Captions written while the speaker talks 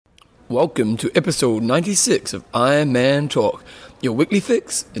Welcome to episode 96 of Iron Man Talk, your weekly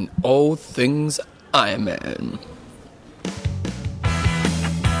fix in all things Iron Man.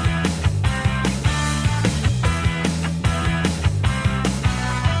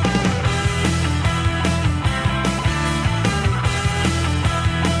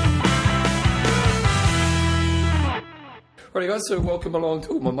 Right guys, so welcome along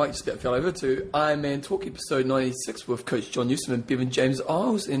to, my mic just about fell over, to Iron Man Talk episode 96 with Coach John Newsom and Bevan James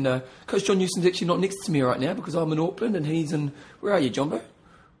Isles. And Coach John Newsom's actually not next to me right now because I'm in Auckland and he's in, where are you, Jumbo?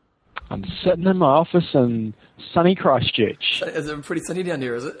 I'm sitting in my office in sunny Christchurch. Is it pretty sunny down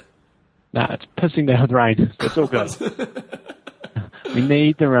there, is it? No, it's pissing down with rain. It's all good. We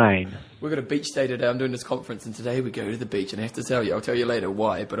need the rain. We've got a beach day today. I'm doing this conference and today we go to the beach, and I have to tell you, I'll tell you later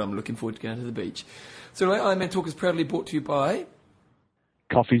why, but I'm looking forward to going to the beach. So anyway, Iron Man Talk is proudly brought to you by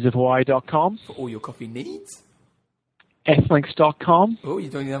coffeesofhawaii.com for all your coffee needs. Athlinks.com. Oh,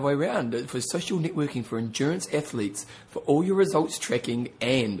 you're doing the other way around. For social networking for endurance athletes, for all your results tracking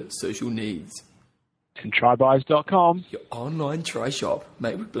and social needs. And trybuys.com. Your online try shop.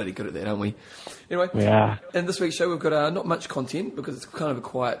 Mate, we're bloody good at that, aren't we? Anyway, yeah. In this week's show, we've got not much content because it's kind of a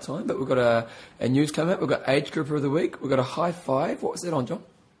quiet time, but we've got a news coming up. We've got Age Grouper of the Week. We've got a High Five. What was that on, John?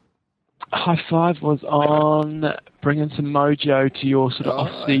 High Five was on bringing some mojo to your sort of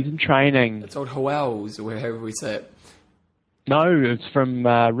off-season training. It's old Howells, or however we say it. No, it's from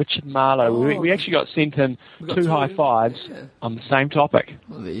Richard Marlowe. We actually got sent in two high fives on the same topic.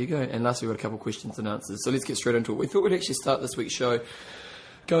 Well, there you go. And lastly, we've got a couple of questions and answers. So let's get straight into it. We thought we'd actually start this week's show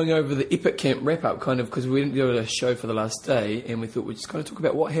going over the Epic Camp wrap-up, kind of, because we didn't do a show for the last day, and we thought we'd just kind of talk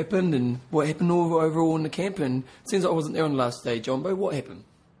about what happened and what happened overall in the camp. And it seems like I wasn't there on the last day, Jumbo. What happened?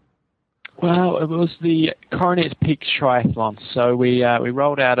 Well, it was the Coronet Peaks Triathlon. So we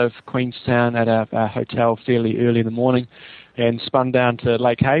rolled out of Queenstown at our hotel fairly early in the morning and spun down to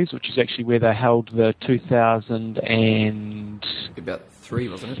Lake Hayes, which is actually where they held the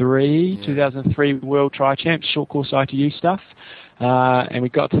 2003 World Tri Champs short course ITU stuff. And we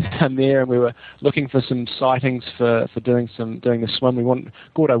got down there and we were looking for some sightings for doing the swim.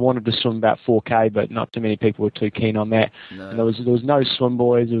 Gordo wanted to swim about 4K, but not too many people were too keen on that. No. And there was no swim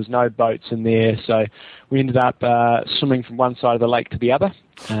buoys, there was no boats in there, so we ended up swimming from one side of the lake to the other,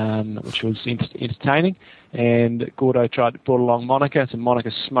 which was entertaining. And Gordo brought along Monica, so Monica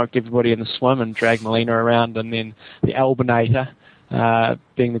smoked everybody in the swim and dragged Melina around, and then the Albinator,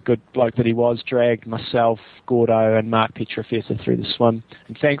 being the good bloke that he was, dragged myself, Gordo, and Mark Pietrafesa through the swim.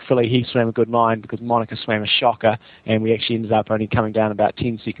 And thankfully, he swam a good line because Monica swam a shocker, and we actually ended up only coming down about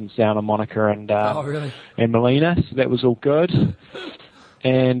 10 seconds down on Monica and Melina, so that was all good.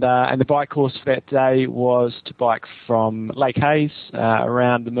 And the bike course for that day was to bike from Lake Hayes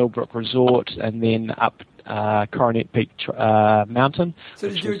around the Millbrook Resort and then up Coronet Peak Mountain, so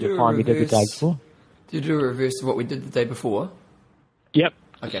which was the climb we did the day before. Did you do a reverse of what we did the day before? Yep.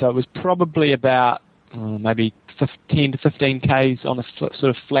 Okay. So it was probably about maybe 10 to 15 Ks on a sort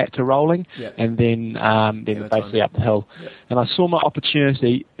of flat to rolling, and then basically up the hill. Yep. And I saw my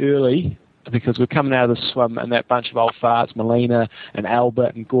opportunity early because we're coming out of the swim and that bunch of old farts, Melina and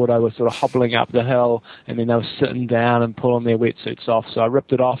Albert and Gordo, were sort of hobbling up the hill, and then they were sitting down and pulling their wetsuits off. So I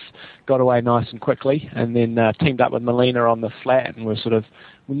ripped it off, got away nice and quickly, and then teamed up with Melina on the flat, and we're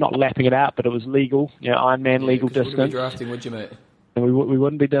not lapping it out, but it was legal, Ironman legal distance. You wouldn't be drafting, would you, mate? And we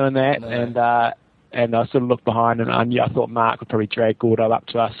wouldn't be doing that, no. And I sort of looked behind, and I thought Mark would probably drag Gordo up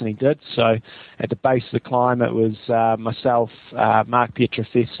to us, and he did. So at the base of the climb, it was myself, Mark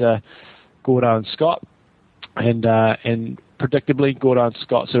Pietrafesa, Gordo, and Scott, and predictably, Gordo and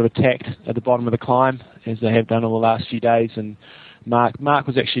Scott sort of attacked at the bottom of the climb, as they have done all the last few days, and Mark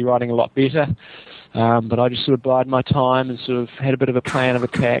was actually riding a lot better. But I just sort of bided my time and sort of had a bit of a plan of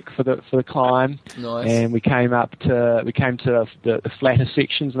attack for the climb. Nice. And we came to the flatter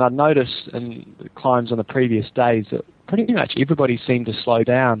sections, and I'd noticed in the climbs on the previous days that pretty much everybody seemed to slow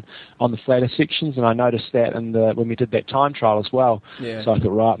down on the flatter sections, and I noticed that when we did that time trial as well. Yeah. So I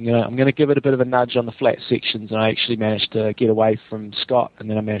thought, right, I'm going to give it a bit of a nudge on the flat sections, and I actually managed to get away from Scott, and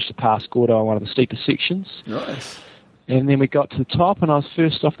then I managed to pass Gordo on one of the steeper sections. Nice. And then we got to the top, and I was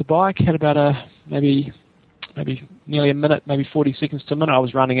first off the bike, had about maybe nearly a minute, maybe 40 seconds to a minute. I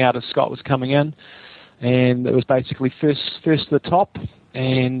was running out as Scott was coming in, and it was basically first to the top,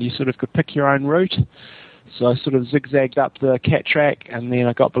 and you sort of could pick your own route. So I sort of zigzagged up the cat track, and then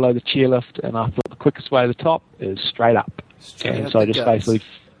I got below the chairlift, and I thought the quickest way to the top is straight up. So I just basically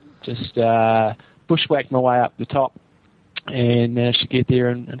bushwhacked my way up the top and managed to get there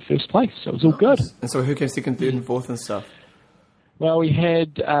in first place. So it was all good. And so who came second, third, and fourth and stuff? Well, we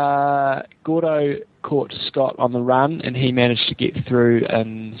had Gordo caught Scott on the run, and he managed to get through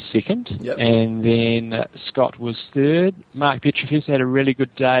in second. Yep. And then Scott was third. Mark Petrofes had a really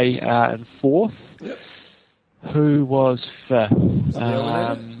good day in fourth. Yep. Who was fifth?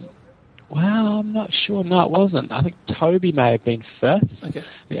 Well, I'm not sure. No, it wasn't. I think Toby may have been fifth. Okay.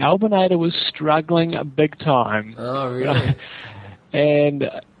 The Albinator was struggling big time. Oh, really? And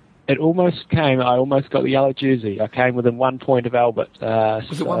it almost came. I almost got the yellow jersey. I came within 1 point of Albert.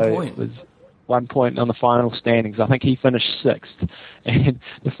 Was it 1 point? It was 1 point on the final standings. I think he finished sixth. And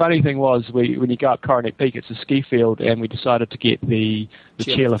the funny thing was, when you go up Coronet Peak, it's a ski field, and we decided to get the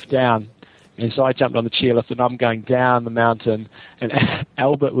chairlift down. And so I jumped on the chairlift, and I'm going down the mountain, and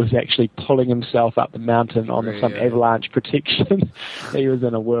Albert was actually pulling himself up the mountain on some avalanche protection. He was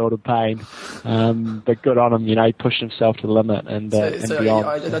in a world of pain. But good on him, he pushed himself to the limit and beyond.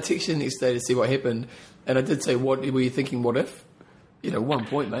 I texted you the next day to see what happened, and I did say, "What were you thinking? What if? 1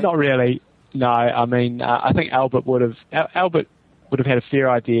 point, mate." Not really. No, I mean, I think Albert would have had a fair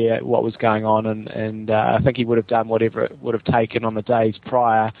idea what was going on, and I think he would have done whatever it would have taken on the days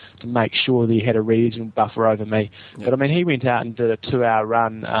prior to make sure that he had a reasonable buffer over me. Yep. But I mean, he went out and did a 2-hour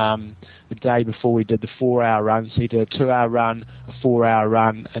run the day before we did the 4-hour runs. He did a 2-hour run, a 4-hour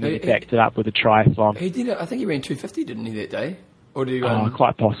run, and then he backed it up with a triathlon. He did. I think he ran 250, didn't he, that day? Or did he run?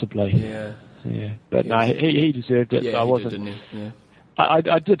 Quite possibly. Yeah. But no, he deserved it. Yeah, so I wasn't. Did, didn't he? Yeah.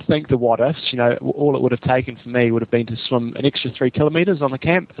 I did think the what ifs, all it would have taken for me would have been to swim an extra 3 kilometres on the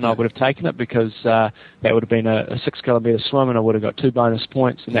camp, and I would have taken it because that would have been a 6 kilometre swim, and I would have got 2 bonus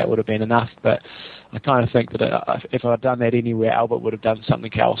points, and that would have been enough. But I kind of think that if I'd done that anywhere, Albert would have done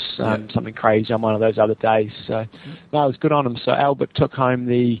something else, something crazy on one of those other days. So, no, it was good on him. So Albert took home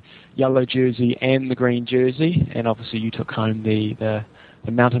the yellow jersey and the green jersey, and obviously you took home the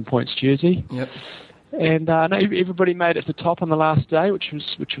Mountain Points jersey. Yep. And everybody made it to the top on the last day, which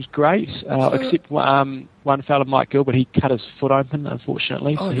was great, except one fellow, Mike Gilbert. He cut his foot open,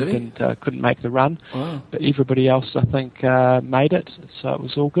 unfortunately, so he couldn't make the run. Wow. But everybody else, I think, made it, so it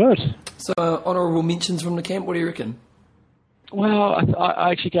was all good. So, honourable mentions from the camp, what do you reckon? Well,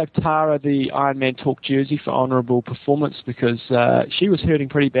 I actually gave Tara the Ironman Talk jersey for honourable performance because she was hurting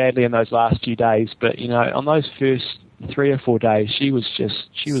pretty badly in those last few days, but, on those first 3 or 4 days, she was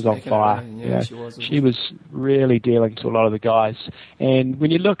on fire. She was really dealing to a lot of the guys. And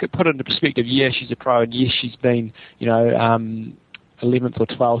when you put it into perspective, she's a pro, and yes, she's been, 11th or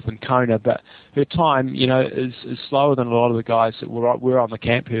 12th in Kona, but her time, is slower than a lot of the guys that were on the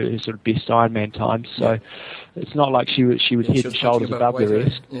camp, her sort of best Ironman times. So it's not like she was head and shoulders above the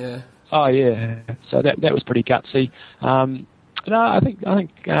rest. Yeah. Oh yeah. So that was pretty gutsy. No, I think so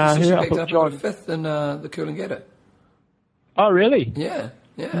she picked up John 5th in the Coolangatta. Oh, really? Yeah.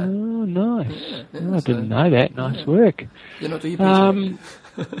 Oh, nice. Yeah, I didn't know that. Nice work. You're not doing your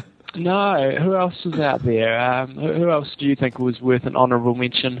No. Who else was out there? Who else do you think was worth an honourable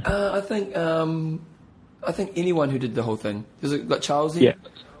mention? I think anyone who did the whole thing. There's like Charlesy. Yeah.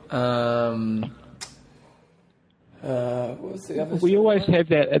 What was the other? We always have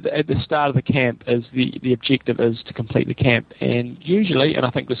that at the start of the camp. Is the objective is to complete the camp, and usually, and I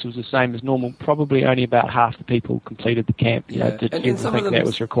think this was the same as normal, probably only about half the people completed the camp. Did everything that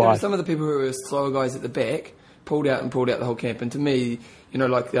was required. Some of the people who were slower guys at the back pulled out the whole camp, and to me, Andrew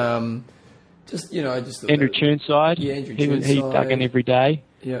Churnside. Yeah, Andrew Churnside. He dug in every day.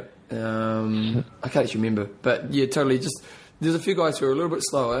 Yeah. I can't actually remember, but yeah, totally. Just there's a few guys who are a little bit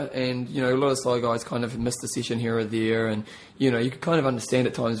slower, and a lot of slow guys kind of missed a session here or there, and you could kind of understand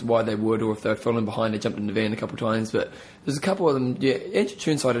at times why they would, or if they're falling behind, they jumped in the van a couple of times. But there's a couple of them. Yeah, Andrew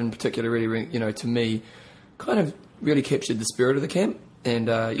Churnside in particular really, to me, kind of really captured the spirit of the camp. And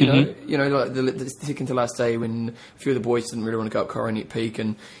like the second to last day, when a few of the boys didn't really want to go up Coronet Peak,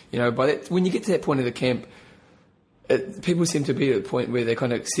 and by that, when you get to that point of the camp, people seem to be at the point where they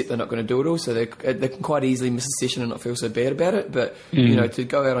kind of accept they're not going to do it all, so they can quite easily miss a session and not feel so bad about it. But to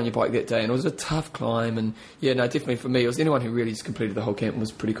go out on your bike that day, and it was a tough climb, and definitely for me, it was anyone who really just completed the whole camp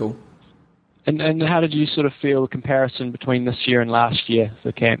was pretty cool. And how did you sort of feel the comparison between this year and last year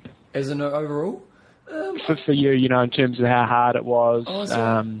for camp? As an overall. For you, in terms of how hard it was.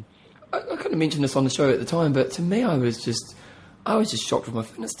 I couldn't mention this on the show at the time, but to me, I was just shocked with my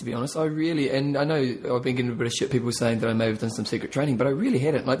fitness, to be honest. And I know I've been getting a bit of shit, people saying that I may have done some secret training, but I really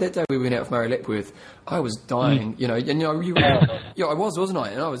hadn't. Like that day we went out with Murray Lapworth, I was dying, I was, wasn't I?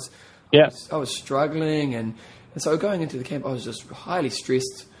 And I was struggling, and so going into the camp, I was just highly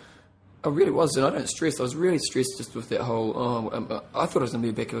stressed. I really was, and I don't stress. I was really stressed just with that whole, I thought I was going to be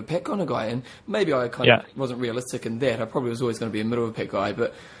a back of a pack kind of guy, and maybe I kind of wasn't realistic in that. I probably was always going to be a middle of a pack guy,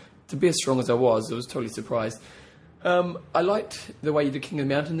 but to be as strong as I was totally surprised. I liked the way you did King of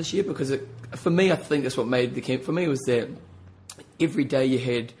the Mountain this year because for me, I think that's what made the camp for me was that every day you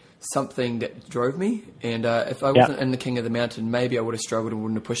had something that drove me, and if I wasn't in the King of the Mountain, maybe I would have struggled and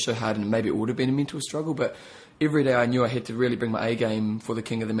wouldn't have pushed so hard, and maybe it would have been a mental struggle. But every day I knew I had to really bring my A game for the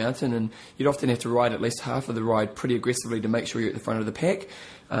King of the Mountain, and you'd often have to ride at least half of the ride pretty aggressively to make sure you're at the front of the pack.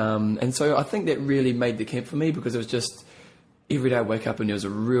 And so I think that really made the camp for me because it was just every day I wake up and there was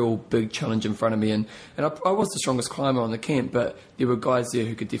a real big challenge in front of me, and I was the strongest climber on the camp, but there were guys there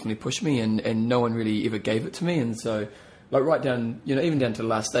who could definitely push me, and no one really ever gave it to me. And so like right down, even down to the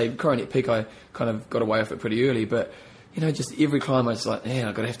last day, Coronet Peak, I kind of got away with it pretty early, but just every climb I was like, man,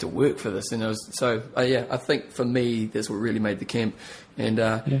 I've got to have to work for this. And I think for me, that's what really made the camp. And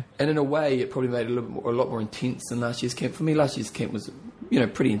in a way, it probably made it a lot more intense than last year's camp. For me, last year's camp was,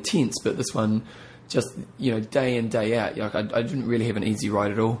 pretty intense, but this one, just, day in, day out, I didn't really have an easy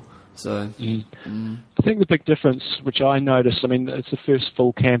ride at all. So, I think the big difference, which I noticed, it's the first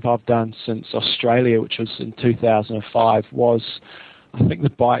full camp I've done since Australia, which was in 2005, was I think the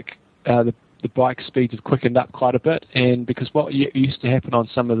bike speeds have quickened up quite a bit, and because what used to happen on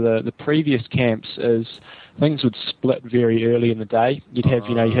some of the previous camps is things would split very early in the day. You'd have,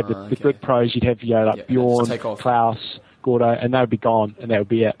 you had the good pros, you'd have, like Bjorn, Klaus, Gordo, and they would be gone, and that would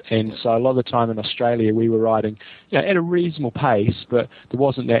be it. And so a lot of the time in Australia, we were riding, at a reasonable pace, but there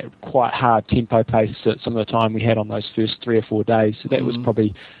wasn't that quite hard tempo pace that some of the time we had on those first 3 or 4 days. So that was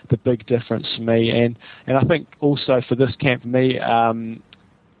probably the big difference for me. And I think also for this camp for me,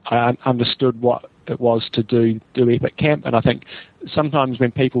 I understood what it was to do Epic Camp, and I think sometimes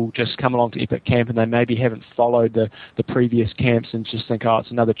when people just come along to Epic Camp and they maybe haven't followed the previous camps and just think,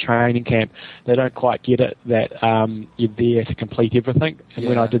 it's another training camp, they don't quite get it that you're there to complete everything. And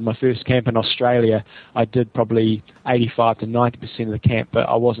when I did my first camp in Australia, I did probably 85 to 90% of the camp, but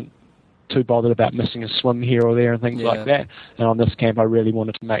I wasn't too bothered about missing a swim here or there and things like that. And on this camp, I really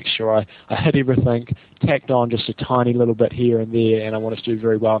wanted to make sure I hit everything, tacked on just a tiny little bit here and there, and I wanted to do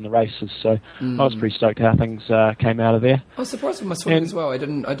very well in the races. So I was pretty stoked how things came out of there. I was surprised with my swimming as well. I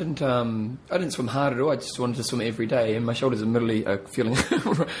didn't swim hard at all. I just wanted to swim every day, and my shoulders admittedly are feeling.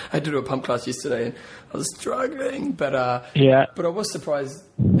 I had to do a pump class yesterday, and I was struggling. But I was surprised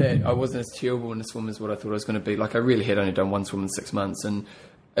that I wasn't as terrible in the swim as what I thought I was going to be. Like I really had only done one swim in 6 months, and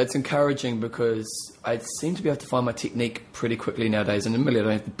it's encouraging because I seem to be able to find my technique pretty quickly nowadays. And admittedly, I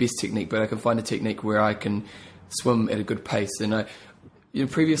don't have the best technique, but I can find a technique where I can swim at a good pace. And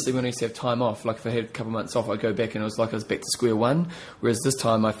previously when I used to have time off, like if I had a couple of months off, I'd go back and it was like I was back to square one. Whereas this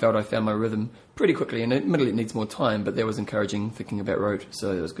time I felt I found my rhythm pretty quickly. And admittedly it needs more time, but that was encouraging thinking about road.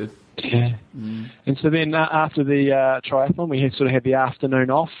 So that was good. Yeah. And so then after the triathlon, we had the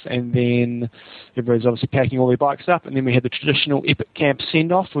afternoon off, and then everybody's obviously packing all their bikes up, and then we had the traditional Epic Camp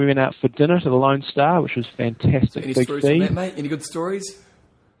send-off. We went out for dinner to the Lone Star, which was fantastic. Any big stories feed. from that, mate? Any good stories?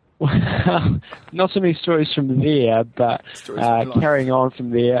 Well, not so many stories from there, but carrying on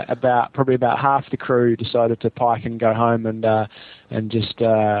from there, probably about half the crew decided to pike and go home and just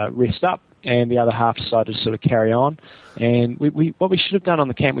rest up, and the other half decided to sort of carry on. And what we should have done on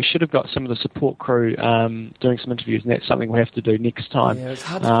the camp, we should have got some of the support crew doing some interviews, and that's something we have to do next time. Yeah, it's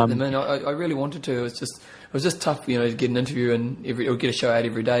hard to put them in. I really wanted to. It was just tough, to get an interview or get a show out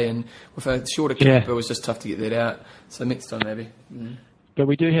every day, and with a shorter camp, it was just tough to get that out. So next time maybe. But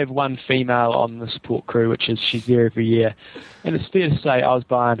we do have one female on the support crew, which is she's there every year. And it's fair to say I was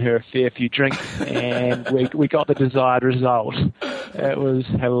buying her a fair few drinks, and we got the desired result. It was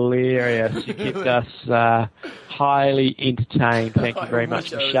hilarious. She kept us highly entertained. Thank you very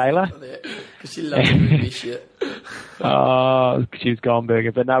much, Michaela. Because she loves movie shit. Oh, she was gone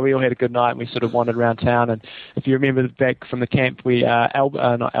burger. But no, we all had a good night, and we sort of wandered around town. And if you remember back from the camp, we Elliot,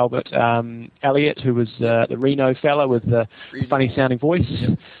 who was the Reno fella with the funny sounding voice.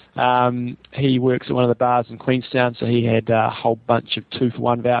 Yep. He works at one of the bars in Queenstown, so he had a whole bunch of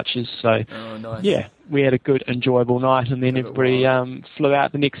 2-for-1 vouchers. So nice. Yeah, we had a good, enjoyable night, and then everybody flew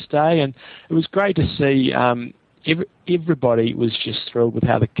out the next day, and it was great to see. Everybody was just thrilled with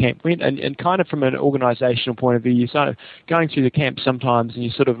how the camp went, and kind of from an organisational point of view, you're sort of going through the camp sometimes, and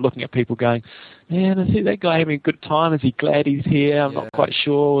you're sort of looking at people going, man, I think that guy having a good time. Is he glad he's here? I'm not quite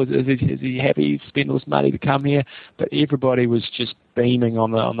sure. Is he happy to spend all this money to come here? But everybody was just beaming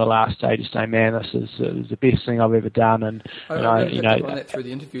on the last day, just saying, man, this is the best thing I've ever done. And I picked up on that through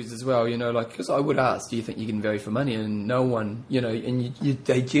the interviews as well. Because I would ask, do you think you can value for money? And no one, and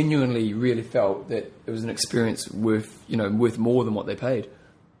they genuinely really felt that it was an experience worth more than what they paid.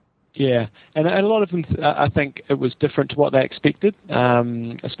 Yeah, and a lot of them, I think it was different to what they expected,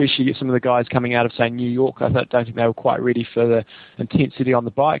 especially some of the guys coming out of, say, New York. I don't think they were quite ready for the intensity on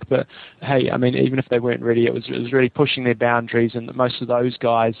the bike, but hey, I mean, even if they weren't ready, it was really pushing their boundaries, and most of those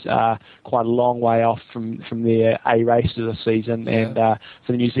guys are quite a long way off from their A race of the season, and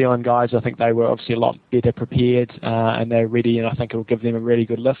for the New Zealand guys, I think they were obviously a lot better prepared, and they're ready, and I think it will give them a really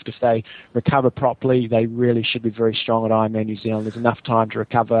good lift. If they recover properly, they really should be very strong at Ironman New Zealand. There's enough time to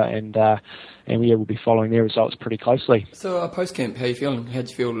recover, and we'll be following their results pretty closely. So post-camp, how are you feeling? How'd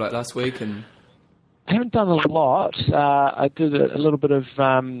you feel like last week? And I haven't done a lot. I did a little bit of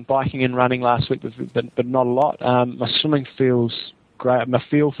biking and running last week, but not a lot. My swimming feels great. My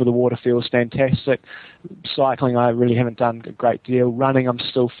feel for the water feels fantastic. Cycling, I really haven't done a great deal. Running, I'm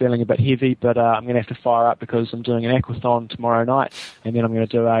still feeling a bit heavy, but I'm going to have to fire up because I'm doing an aquathon tomorrow night, and then I'm going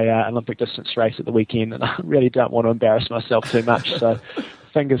to do a Olympic distance race at the weekend, and I really don't want to embarrass myself too much, so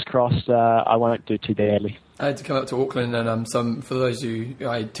fingers crossed I won't do too badly. I had to come up to Auckland, and for those of you,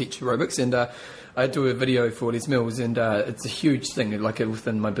 I teach aerobics, and I do a video for Les Mills, and it's a huge thing. Like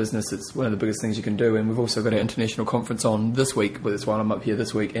within my business, it's one of the biggest things you can do. And we've also got an international conference on this week, but that's why I'm up here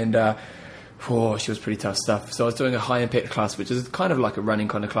this week. And she was pretty tough stuff. So I was doing a high impact class, which is kind of like a running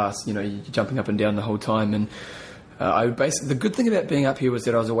kind of class. You know, you're jumping up and down the whole time. And the good thing about being up here was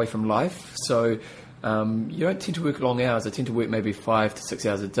that I was away from life. So you don't tend to work long hours. I tend to work maybe 5 to 6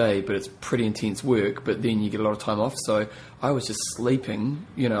 hours a day, but it's pretty intense work. But then you get a lot of time off. So I was just sleeping.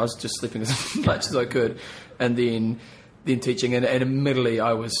 You know, I was just sleeping as much as I could, and then teaching. And admittedly,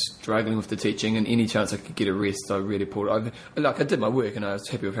 I was struggling with the teaching. And any chance I could get a rest, I really pulled it over. Like I did my work, and I was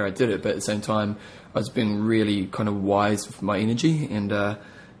happy with how I did it. But at the same time, I was being really kind of wise with my energy. And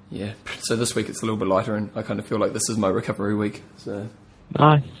so this week it's a little bit lighter, and I kind of feel like this is my recovery week. So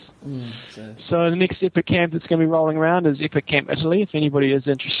nice. So the next Epic Camp that's going to be rolling around is Epic Camp Italy. If anybody is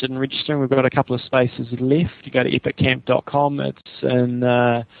interested in registering, we've got a couple of spaces left. You go to epiccamp.com. It's in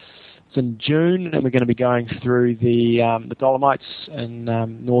June, and we're going to be going through the Dolomites in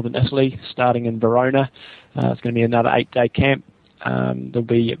northern Italy, starting in Verona. It's going to be another 8-day camp. There'll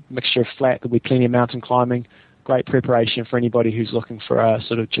be a mixture of flat. There'll be plenty of mountain climbing. Great preparation for anybody who's looking for a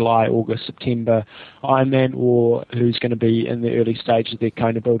sort of July, August, September Ironman, or who's going to be in the early stages of their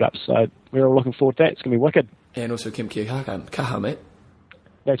Kona build-up. So we're all looking forward to that. It's going to be wicked. And also Camp Kia Kaha, mate.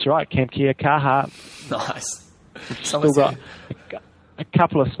 That's right, Camp Kia Kaha. Nice. Still got a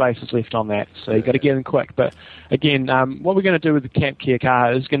couple of spaces left on that, so you've got to get in quick. But again, what we're going to do with the Camp Kia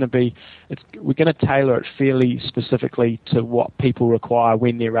Kaha is going to be, we're going to tailor it fairly specifically to what people require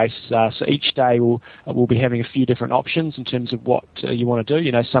when their races are. So each day we'll be having a few different options in terms of what you want to do.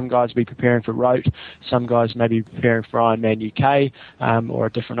 You know, some guys will be preparing for Rote, some guys may be preparing for Ironman UK or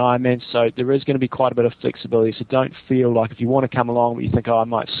a different Ironman. So there is going to be quite a bit of flexibility. So don't feel like if you want to come along but you think, I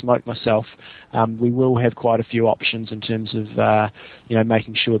might smoke myself, we will have quite a few options in terms of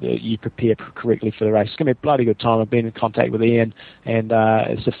making sure that you prepare correctly for the race. It's going to be a bloody good time. I've been in contact with Ian, and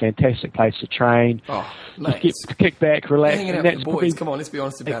it's a fantastic place to train. Oh, mate. Just kick back, relax. Hanging out with the boys, come on, let's be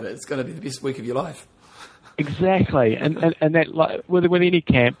honest about it. It's going to be the best week of your life. Exactly, and that, like, with any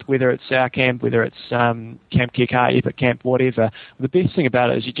camp, whether it's our camp, whether it's Camp Kia Kaha, Epic Camp, whatever, the best thing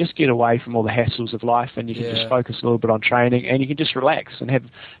about it is you just get away from all the hassles of life, and you can just focus a little bit on training, and you can just relax and have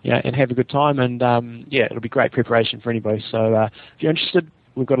a good time, and it'll be great preparation for anybody. So if you're interested,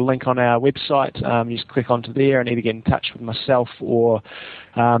 we've got a link on our website. You just click onto there and either get in touch with myself or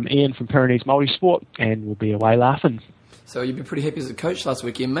Ian from Pyrenees Multisport, and we'll be away laughing. So you've been pretty happy as a coach last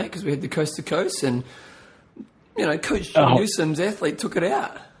weekend, mate, because we had the coast to coast, and Coach John Newsom's athlete took it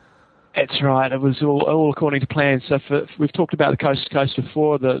out. That's right. It was all according to plan. So we've talked about the coast to coast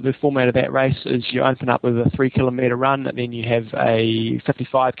before. The format of that race is you open up with a 3-kilometre run, and then you have a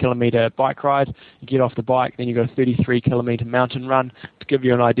 55-kilometre bike ride. You get off the bike, then you've got a 33-kilometre mountain run. To give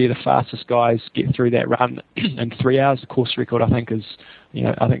you an idea, the fastest guys get through that run in 3 hours. The course record, I think, is,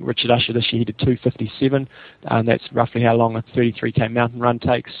 I think Richard Usher this year he did 2:57. That's roughly how long a 33k mountain run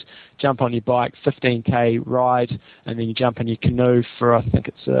takes. Jump on your bike, 15k ride, and then you jump in your canoe for, I think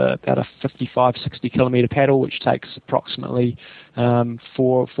it's about a 55-60 kilometre paddle, which takes approximately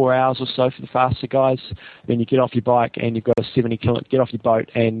 4 hours or so for the faster guys. Then you get off your bike and you've got get off your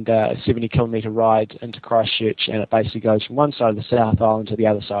boat and a 70 kilometre ride into Christchurch, and it basically goes from one side of the South Island to the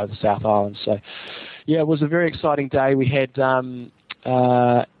other side of the South Island. So, it was a very exciting day. We had Emily,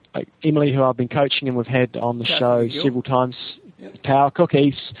 who I've been coaching and we've had on the show several times. Power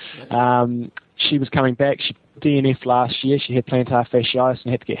Cookies. She was coming back. She DNF'd last year. She had plantar fasciitis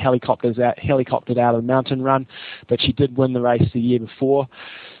and had to get helicoptered out of the mountain run, but she did win the race the year before.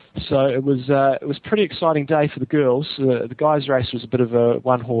 So it was a pretty exciting day for the girls. The guys' race was a bit of a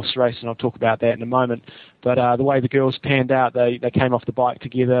one-horse race, and I'll talk about that in a moment. But the way the girls panned out, they came off the bike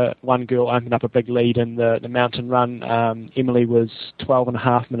together. One girl opened up a big lead in the mountain run. Emily was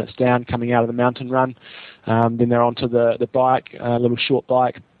 12.5 minutes down coming out of the mountain run. Then they're onto the bike, a little short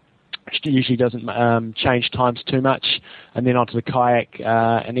bike, which usually doesn't change times too much, and then onto the kayak,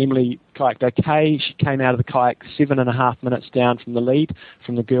 and Emily kayaked okay. She came out of the kayak 7.5 minutes down from the lead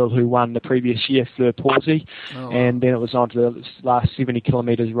from the girl who won the previous year, Fleur Pawsey. And then it was onto the last 70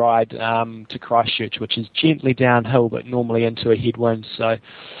 kilometres ride to Christchurch, which is gently downhill but normally into a headwind. So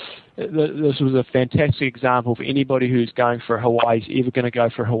this was a fantastic example for anybody who's going for Hawaii's ever going to go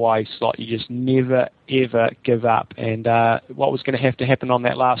for a Hawaii slot. You just never, ever give up. And what was going to have to happen on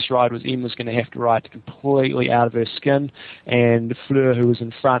that last ride was Em was going to have to ride completely out of her skin, and Fleur, who was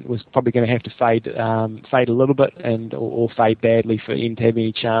in front, was probably going to have to fade a little bit or fade badly for Em to have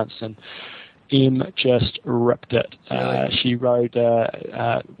any chance. And Em just ripped it. She rode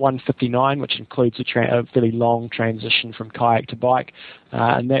 1:59, which includes a fairly long transition from kayak to bike.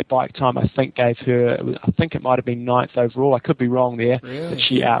 And that bike time, I think, gave her, I think it might have been 9th overall. I could be wrong there. Really? But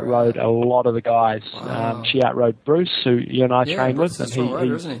she outrode a lot of the guys. Wow. She outrode Bruce, who you and I trained with. And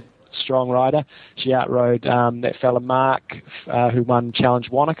he's strong rider. She outrode that fella Mark, who won Challenge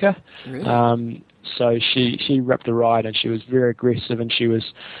Wanaka. Really? So she ripped a ride, and she was very aggressive, and she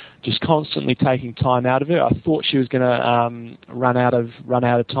was just constantly taking time out of her. I thought she was going to run out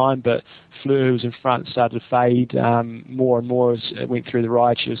of time, but Fleur, who was in front, started to fade more and more as it went through the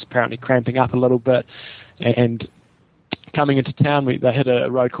ride. She was apparently cramping up a little bit, and coming into town, they hit a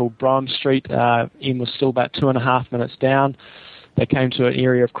road called Brom Street. Em was still about 2.5 minutes down. They came to an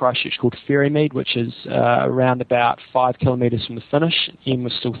area of Christchurch called Ferrymead, which is around about 5 kilometres from the finish. Em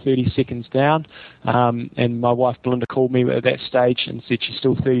was still 30 seconds down, and my wife Belinda called me at that stage and said she's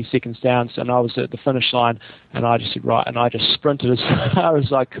still 30 seconds down. So, and I was at the finish line, and I just said, right, and I just sprinted as far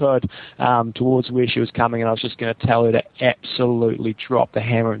as I could towards where she was coming, and I was just going to tell her to absolutely drop the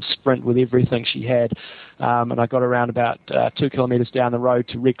hammer and sprint with everything she had. And I got around about 2 kilometres down the road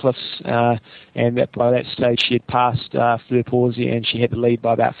to Redcliffs, and by that stage she had passed Fleur Pawsey, and she had the lead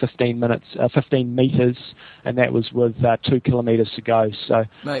by about 15 metres, and that was with 2 kilometres to go. So,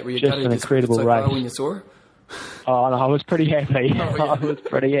 mate, were you just an incredible so race. When you saw her? Oh, no, I was pretty happy. I was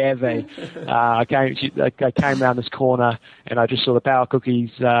pretty happy. I came around this corner, and I just saw the Power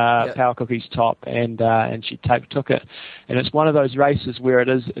Cookies top, and she took it. And it's one of those races where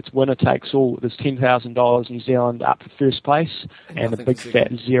it's winner takes all. There's $10,000 New Zealand up for first place, and a big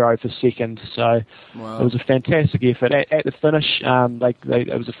fat zero for second. So It was a fantastic effort. At the finish,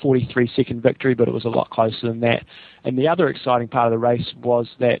 it was a 43-second victory, but it was a lot closer than that. And the other exciting part of the race was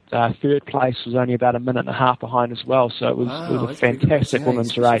that third place was only about 1.5 minutes behind as well. So it was a fantastic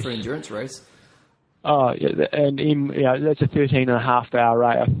women's race. For an endurance race. Oh, yeah, and that's a 13.5 hour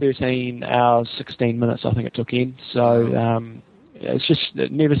race, 13 hours, 16 minutes I think it took in. So it's just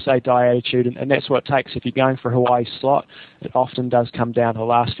never say die attitude, and that's what it takes if you're going for a Hawaii slot. It often does come down to the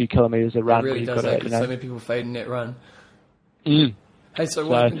last few kilometres of run. It really does, because so many people fade in that run. Mm. Hey,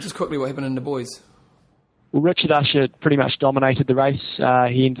 so just quickly, what happened in the boys? Well, Richard Usher pretty much dominated the race.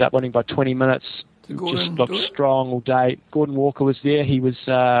 He ended up winning by 20 minutes. Just looked strong all day. Gordon Walker was there. He was.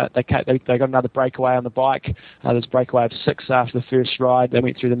 They got another breakaway on the bike. There's a breakaway of 6 after the first ride. They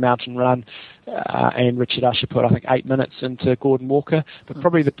went through the mountain run, and Richard Usher put, I think, 8 minutes into Gordon Walker. But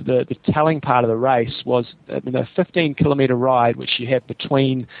probably the telling part of the race was the 15-kilometre ride, which you have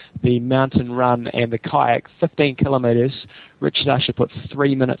between the mountain run and the kayak. 15 kilometres. Richard Usher put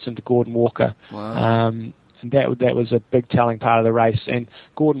 3 minutes into Gordon Walker. Wow. And that was a big telling part of the race. And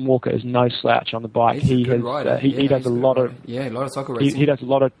Gordon Walker is no slouch on the bike. He does a lot of cycle racing. He does a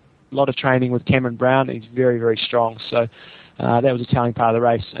lot of training with Cameron Brown. He's very, very strong. So that was a telling part of the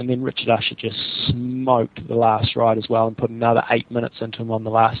race. And then Richard Usher just smoked the last ride as well and put another 8 minutes into him on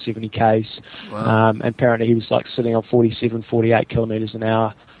the last 70 Ks. Wow. And apparently he was sitting on 47, 48 kilometres an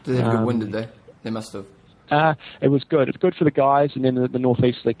hour. Did they have a good wind, did they? They must have. It was good. It was good for the guys, and then the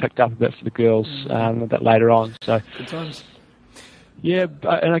Northeasterly picked up a bit for the girls a bit later on. So good times. Yeah,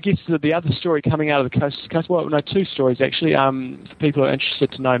 and I guess the other story coming out of the coast, well, no, 2 stories actually. For people who are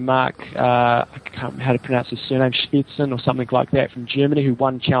interested to know Mark, I can't remember how to pronounce his surname, Schwetzen or something like that, from Germany, who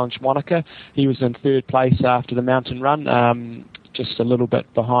won Challenge Wanaka. He was in 3rd place after the mountain run, just a little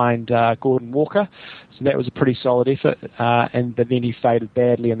bit behind Gordon Walker. So that was a pretty solid effort. But then he faded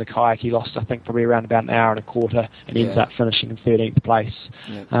badly in the kayak. He lost, I think, probably around about an hour and a quarter, and ended up finishing in 13th place.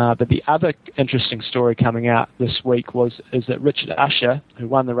 Yeah. But the other interesting story coming out this week is that Richard Usher, who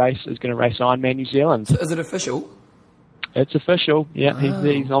won the race, is going to race Ironman New Zealand. So is it official? It's official. Yeah,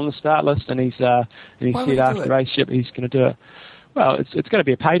 he's on the start list, and he said after the race, he's going to do it. Well, it's going to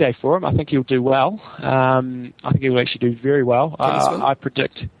be a payday for him. I think he'll do well. I think he'll actually do very well. I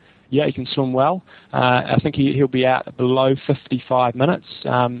predict. Yeah, he can swim well. I think he'll be out below 55 minutes,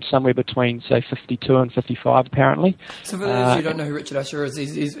 somewhere between, say, 52 and 55, apparently. So for those who don't know who Richard Usher is,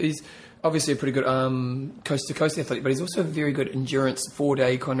 he's obviously a pretty good coast-to-coast athlete, but he's also a very good endurance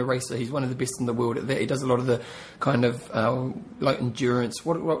 4-day kind of racer. He's one of the best in the world at that. He does a lot of the kind of like endurance.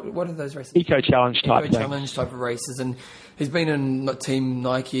 What are those races? Eco-challenge type of races, and he's been in Team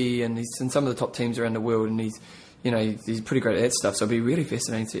Nike, and he's in some of the top teams around the world, and he's pretty great at that stuff. So it'll be really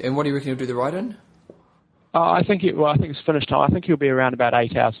fascinating. And what do you reckon he'll do the ride in? I think it's finished time. I think he'll be around about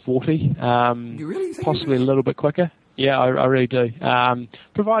 8 hours 40. You really think possibly a little bit quicker? Yeah, I really do.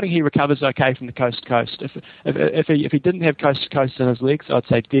 Providing he recovers okay from the coast to coast. If he didn't have coast to coast in his legs, I'd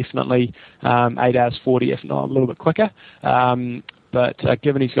say definitely 8 hours 40, if not a little bit quicker. But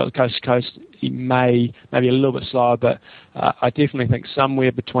given he's got the coast to coast, he maybe a little bit slower. But I definitely think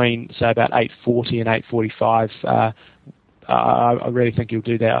somewhere between, say, about 8:40 and 8:45. I really think he'll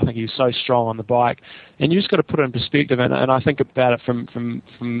do that. I think he's so strong on the bike, and you just got to put it in perspective. And I think about it from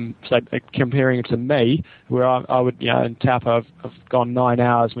say, comparing it to me, where I would, in Taupo I've gone 9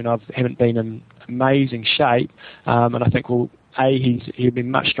 hours when I haven't been in amazing shape, and I think, well, A, he'll be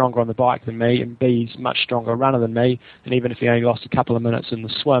much stronger on the bike than me, and B, he's much stronger runner than me. And even if he only lost a couple of minutes in the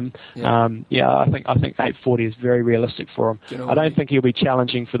swim, I think 8:40 is very realistic for him. I don't think he'll be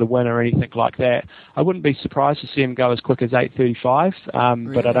challenging for the win or anything like that. I wouldn't be surprised to see him go as quick as 8:35,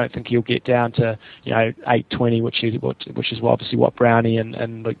 but I don't think he'll get down to 8:20, which is obviously what Brownie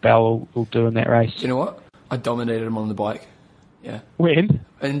and Luke Bell will do in that race. Do you know what? I dominated him on the bike. Yeah. When?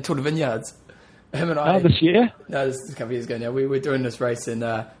 In Tour de Vineyards. Him and I. This year? No, this is a couple of years ago now. We were doing this race, and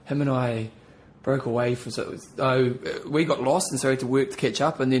him and I broke away from. We got lost, and so we had to work to catch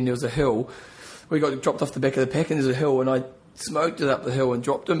up. And then there was a hill. We got dropped off the back of the pack, and there's a hill, and I smoked it up the hill and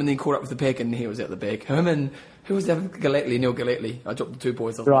dropped him, and then caught up with the pack, and he was out the back. Him and who was that? Neil Galatly. I dropped the two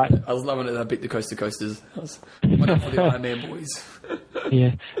boys. I was loving it. I beat the coast to coasters. I was one up for the Ironman boys.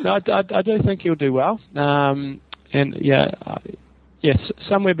 Yeah, no, I do think he'll do well. Yes,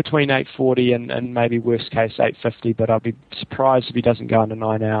 somewhere between 8:40 and maybe worst case 8:50, but I'll be surprised if he doesn't go under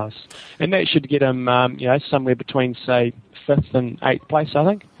 9 hours. And that should get him, somewhere between, say, 5th and 8th place, I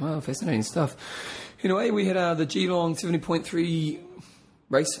think. Wow, fascinating stuff. Anyway, we had the Geelong 70.3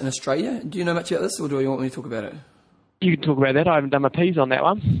 race in Australia. Do you know much about this, or do you want me to talk about it? You can talk about that. I haven't done my P's on that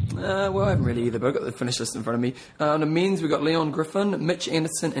one. Well, I haven't really either, but I've got the finish list in front of me. On the men's, we've got Leon Griffin, Mitch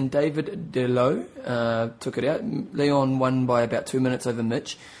Anderson and David Delow took it out. Leon won by about 2 minutes over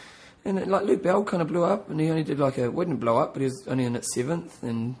Mitch. And Luke Bell kind of blew up, and he only did wouldn't blow up, but he was only in at 7th.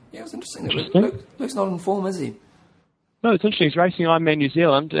 And yeah, it was interesting. Luke's not in form, is he? No, it's interesting. He's racing Ironman New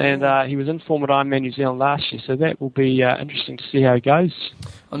Zealand, and he was in form at Ironman New Zealand last year, so that will be interesting to see how he goes.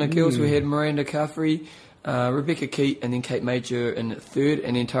 On the girls, we had Miranda Caffrey, Rebecca Keat, and then Kate Major in 3rd,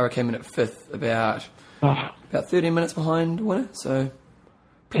 and then Tara came in at 5th, about 13 minutes behind the winner. So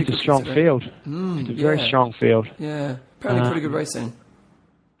it's a strong field. It's a very strong field. Yeah, apparently pretty good racing.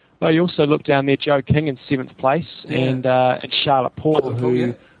 Well, you also look down there, Joe King in 7th place, and Charlotte Paul,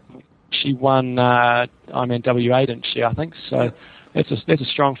 who she won Ironman W8, didn't she? I think so. Yeah. That's a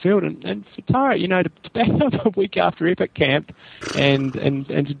strong field, and for Tara, to back up a week after Epic Camp, and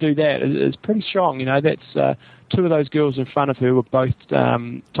to do that is pretty strong. That's two of those girls in front of her were both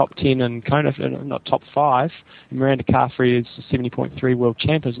top 10 and kind of not top 5. And Miranda Caffrey is the 70.3 world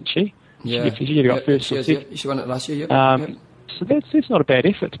champ, isn't she? Yeah, she got first. She won it last year. Yep. So that's not a bad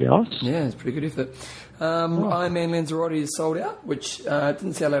effort, to be honest. Yeah, it's a pretty good effort. Ironman Lanzarote is sold out, which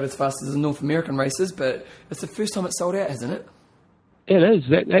didn't sell out as fast as the North American races, but it's the first time it's sold out, hasn't it? It is.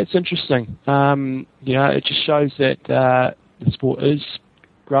 That's interesting. It just shows that the sport is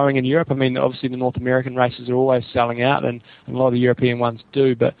growing in Europe. I mean, obviously the North American races are always selling out, and a lot of the European ones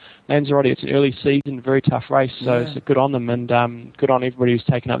do. But Lanzarote, it's an early season, very tough race, so good on them, and good on everybody who's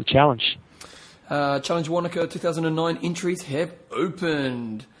taken up the challenge. Challenge Wanaka 2009 entries have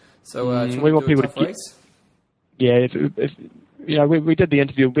opened. So we want people to get. Race? Yeah, we did the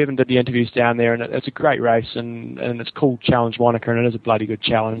interview. Bevan did the interviews down there, and it's a great race, and it's called Challenge Wanaka, and it is a bloody good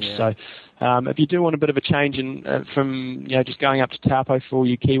challenge. Yeah. So, if you do want a bit of a change from just going up to Taupo for all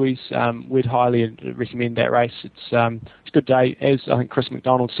you Kiwis, we'd highly recommend that race. It's a good day, as I think Chris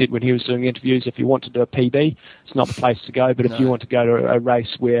McDonald said when he was doing interviews. If you want to do a PB, it's not the place to go. But if you want to go to a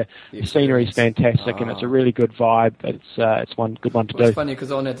race where the scenery is fantastic and it's a really good vibe, it's one good one to do. It's funny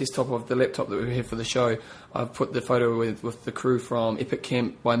because on our desktop of the laptop that we have for the show, I've put the photo with the crew from Epic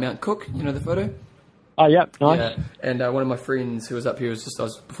Camp by Mount Cook. You know the photo? Oh, yeah, nice. Yeah, and one of my friends who was up here before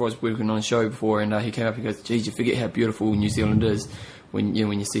I was working on a show before, and he came up and goes, "Geez, you forget how beautiful New Zealand is when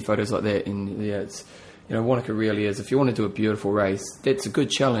you see photos like that." And yeah, it's Wanaka really is. If you want to do a beautiful race, that's a good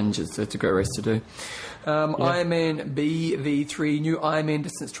challenge. It's a great race to do. Ironman BV3, new Ironman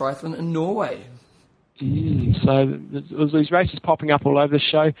distance triathlon in Norway. So there's these races popping up all over the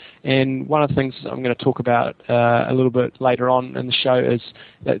show, and one of the things I'm going to talk about a little bit later on in the show is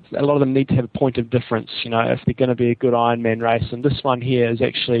that a lot of them need to have a point of difference, if they're going to be a good Ironman race. And this one here is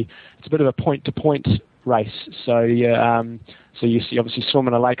actually, it's a bit of a point-to-point race. So you obviously swim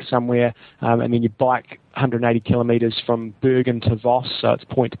in a lake somewhere, and then you bike 180 kilometres from Bergen to Voss, so it's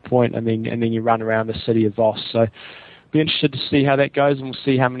point-to-point, and then you run around the city of Voss. So be interested to see how that goes, and we'll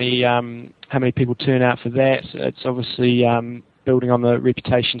see how many people turn out for that. It's obviously building on the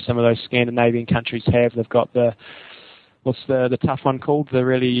reputation some of those Scandinavian countries have. They've got what's the tough one called?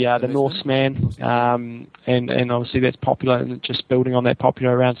 The Norseman, and obviously that's popular, and just building on that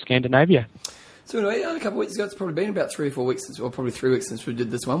popular around Scandinavia. So anyway, a couple of weeks ago, it's probably been about 3 or 4 weeks, or probably 3 weeks since we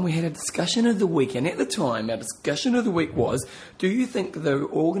did this one, we had a discussion of the week, and at the time, our discussion of the week was, do you think the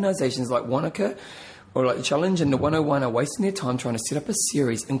organisations like Wanaka or like the Challenge and the 101 are wasting their time trying to set up a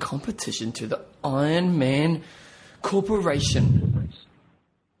series in competition to the Ironman Corporation?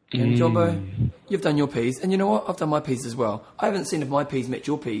 And Jumbo, you've done your P's, and you know what? I've done my P's as well. I haven't seen if my P's met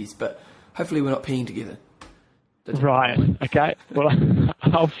your P's, but hopefully we're not peeing together. Right. Okay. Well,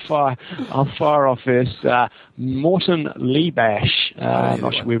 I'll fire off first. Morten Liebash. I'm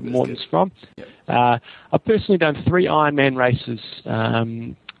not sure where Morten's from. Yep. I've personally done 3 Ironman races.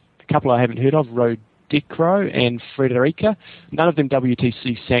 A couple I haven't heard of, Rodecro and Frederica. None of them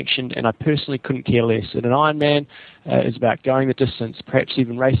WTC sanctioned, and I personally couldn't care less. And an Ironman is about going the distance, perhaps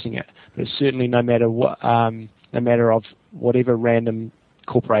even racing it. But it's certainly no matter of whatever random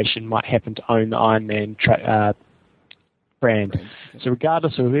corporation might happen to own the Ironman brand. So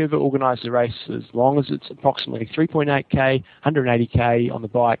regardless of whoever organised the race, as long as it's approximately 3.8k, 180k on the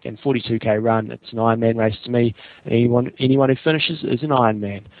bike and 42k run, it's an Ironman race to me. Anyone who finishes is an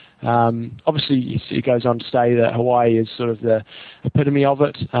Ironman. Obviously, he goes on to say that Hawaii is sort of the epitome of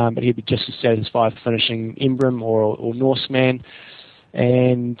it, but he'd be just as satisfied finishing Emblem or Norseman.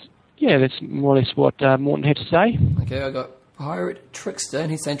 And yeah, that's more or less what Morten had to say. Okay, I got Pirate Trickster,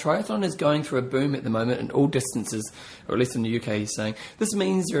 and he's saying triathlon is going through a boom at the moment in all distances, or at least in the UK, he's saying. This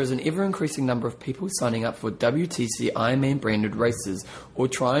means there is an ever-increasing number of people signing up for WTC Ironman branded races, or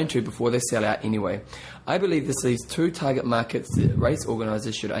trying to before they sell out anyway. I believe this leaves 2 target markets that race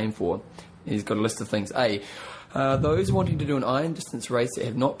organisers should aim for. He's got a list of things. A, those wanting to do an iron distance race that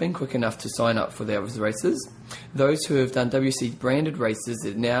have not been quick enough to sign up for those races. Those who have done WC branded races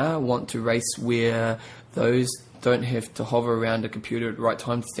that now want to race where those don't have to hover around a computer at the right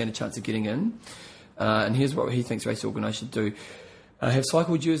time to stand a chance of getting in. And here's what he thinks race organisers should do. Have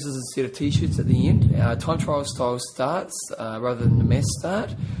cycle users instead of T-shirts at the end. Time trial style starts rather than the mass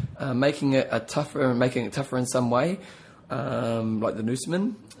start. Making it tougher in some way, like the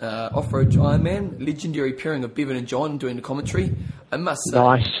Nooseman. Off-road Ironman. Legendary pairing of Bevan and John doing the commentary. I must say,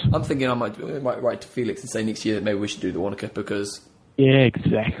 nice. I'm thinking I might write to Felix and say next year that maybe we should do the Wanaka, because yeah,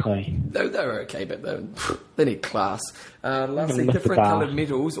 exactly. They're okay, but they need class. Lastly, different coloured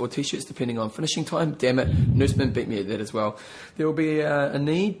medals or T-shirts depending on finishing time. Damn it, Nooseman beat me at that as well. There will be a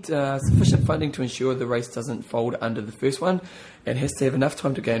need, sufficient funding to ensure the race doesn't fold under the first one, and has to have enough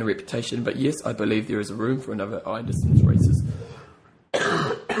time to gain a reputation. But yes, I believe there is a room for another iron distance races.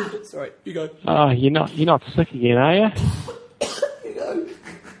 Sorry, you go. Oh, you're not sick again, are you? You go.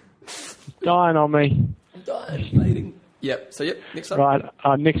 Dying on me. I'm dying, bleeding. Yep. So, next one.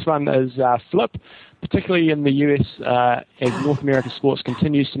 Right. Next one is Flip. Particularly in the US, as North American sports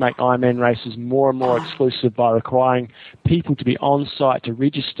continues to make Ironman races more and more exclusive by requiring people to be on site to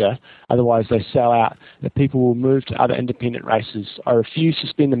register, otherwise they sell out, that people will move to other independent races. I refuse to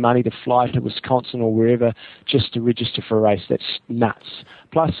spend the money to fly to Wisconsin or wherever just to register for a race. That's nuts.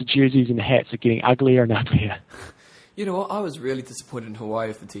 Plus the jerseys and the hats are getting uglier and uglier. You know what? I was really disappointed in Hawaii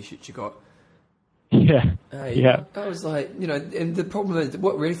with the T-shirts you got. Yeah, yeah. I was like, and the problem is,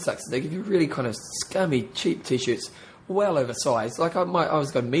 what really sucks is they give you really kind of scummy, cheap T-shirts, well oversized. Like I was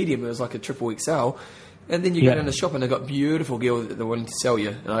got medium, it was like a triple XL, and then you go down the shop and they've got beautiful gear that they're willing to sell you,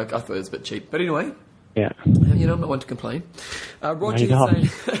 and I thought it was a bit cheap. But anyway, yeah, I'm not one to complain. Roger is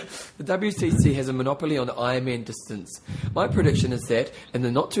saying the WTC has a monopoly on the Ironman distance. My prediction is that in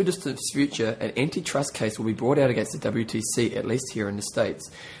the not too distant future, an antitrust case will be brought out against the WTC, at least here in the States.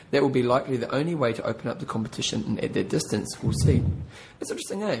 That will be likely the only way to open up the competition at that distance. We'll see. That's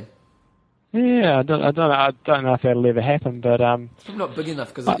interesting, eh? Yeah, I don't know if that'll ever happen, but It's probably not big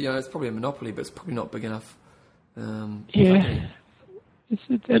enough because it's probably a monopoly, but it's probably not big enough. Yeah,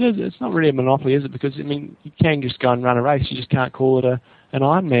 it is. It's not really a monopoly, is it? Because I mean, you can just go and run a race. You just can't call it an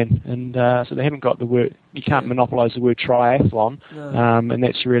Ironman, and so they haven't got the word. You can't monopolise the word triathlon, and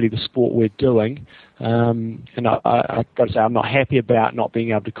that's really the sport we're doing. And I got to say, I'm not happy about not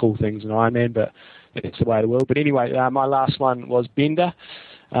being able to call things an Ironman, but it's the way of the world. But anyway, my last one was Bender.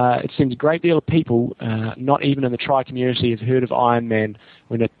 It seems a great deal of people, not even in the tri community, have heard of Ironman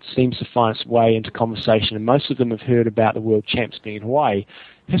when it seems to find its way into conversation, and most of them have heard about the world champs being in Hawaii.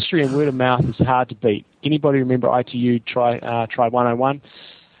 History and word of mouth is hard to beat. Anybody remember ITU Tri 101?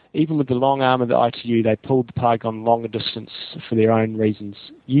 Even with the long arm of the ITU, they pulled the plug on longer distance for their own reasons.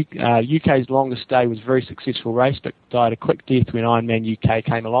 UK's longest day was a very successful race, but died a quick death when Ironman UK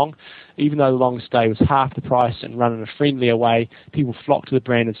came along. Even though the longest day was half the price and run in a friendlier way, people flocked to the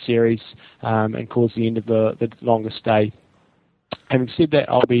branded series and caused the end of the longest day. Having said that,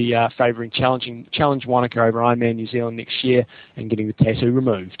 I'll be favouring Challenge Wanaka over Ironman New Zealand next year and getting the tattoo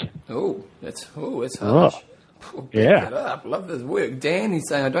removed. That's harsh. Yeah. It up. Love this work. Dan is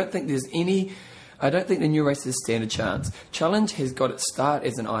saying, I don't think the new race has a standard chance. Challenge has got its start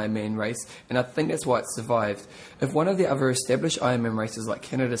as an Ironman race, and I think that's why it survived. If one of the other established Ironman races like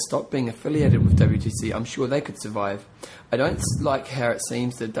Canada stopped being affiliated with WTC, I'm sure they could survive. I don't like how it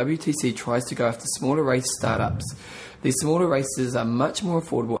seems that WTC tries to go after smaller race startups. These smaller races are much more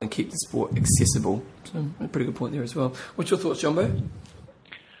affordable and keep the sport accessible. So, a pretty good point there as well. What's your thoughts, Jumbo?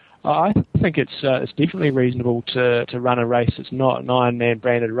 I think it's definitely reasonable to run a race that's not an Ironman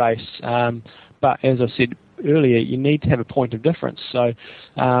branded race, but as I said earlier, you need to have a point of difference. So,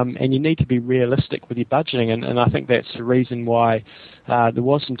 and you need to be realistic with your budgeting, and I think that's the reason why there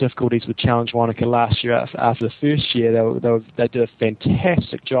was some difficulties with Challenge Wanaka last year. After the first year, they did a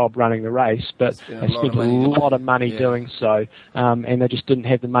fantastic job running the race, but they spent a lot of money doing so, and they just didn't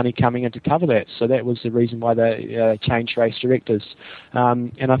have the money coming in to cover that. So that was the reason why they changed race directors.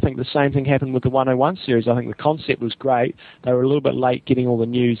 And I think the same thing happened with the 101 series. I think the concept was great. They were a little bit late getting all the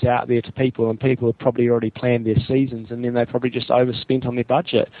news out there to people, and people had probably already planned their seasons, and then they probably just overspent on their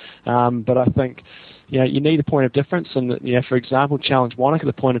budget. But I think you need a point of difference, and for example, Challenge Wanaka,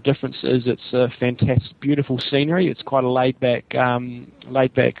 the point of difference is it's a fantastic, beautiful scenery. It's quite a laid back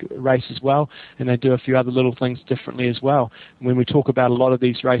race as well, and they do a few other little things differently as well. When we talk about a lot of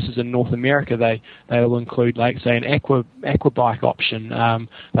these races in North America, they will include, like say, an aqua bike option.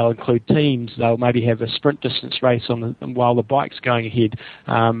 They'll include teams. They'll maybe have a sprint distance race while the bike's going ahead.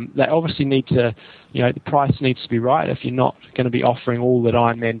 They obviously need to. The price needs to be right. If you're not going to be offering all that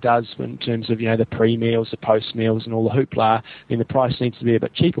Ironman does in terms of, the pre-meals, the post-meals and all the hoopla, then the price needs to be a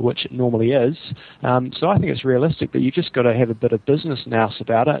bit cheaper, which it normally is. So I think it's realistic, but you've just got to have a bit of business nous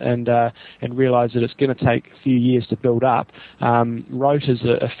about it and realise that it's going to take a few years to build up. Rote is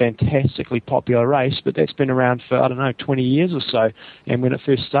a fantastically popular race, but that's been around for, 20 years or so. And when it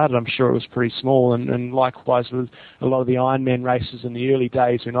first started, I'm sure it was pretty small. And likewise with a lot of the Ironman races in the early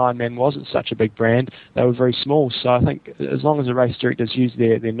days when Ironman wasn't such a big brand, they were very small. So I think as long as the race directors use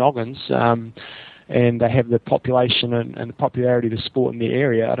their noggins and they have the population and the popularity of the sport in their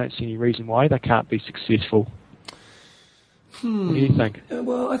area, I don't see any reason why they can't be successful. What do you think?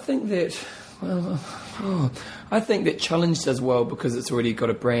 Well, I think that Challenge does well because it's already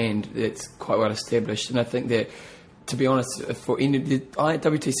got a brand that's quite well established, and I think that, to be honest,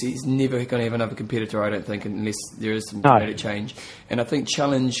 WTC is never going to have another competitor, I don't think, unless there is some dramatic change. And I think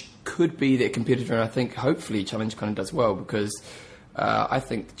Challenge could be that competitor, and I think hopefully Challenge kind of does well because I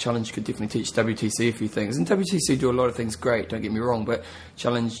think Challenge could definitely teach WTC a few things. And WTC do a lot of things great, don't get me wrong, but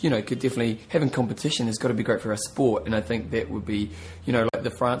Challenge, could definitely, having competition has got to be great for our sport, and I think that would be, like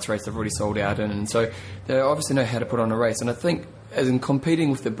the France race they've already sold out in, and so they obviously know how to put on a race. And I think as in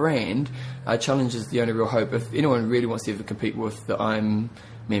competing with the brand, Challenge is the only real hope. If anyone really wants to ever compete with the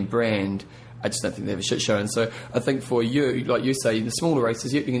Ironman brand, I just don't think they have a shit show. And so I think for you, like you say, the smaller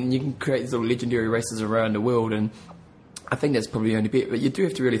races, you can create these little legendary races around the world, and I think that's probably the only bit. But you do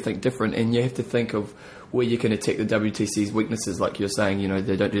have to really think different, and you have to think of where you can attack the WTC's weaknesses, like you're saying,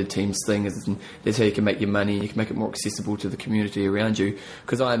 they don't do the teams thing, and that's how you can make your money, you can make it more accessible to the community around you,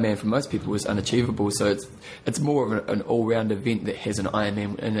 because Ironman for most people is unachievable, so it's more of an all-round event that has an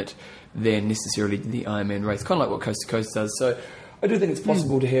Ironman in it than necessarily the Ironman race, kind of like what Coast to Coast does. So I do think it's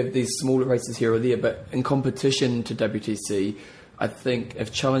possible to have these smaller races here or there, but in competition to WTC, I think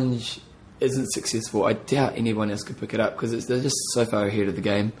if Challenge isn't successful, I doubt anyone else could pick it up, because they're just so far ahead of the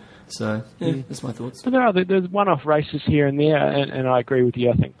game. So, that's my thoughts. But there's one-off races here and there, and I agree with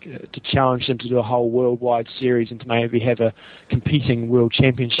you. I think to challenge them to do a whole worldwide series and to maybe have a competing world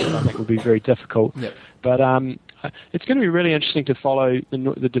championship, I think would be very difficult. Yep. But it's going to be really interesting to follow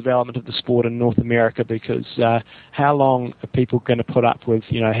the development of the sport in North America, because how long are people going to put up with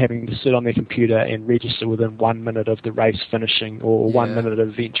having to sit on their computer and register within 1 minute of the race finishing or 1 minute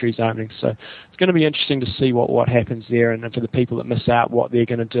of entries opening? So it's going to be interesting to see what happens there, and for the people that miss out, what they're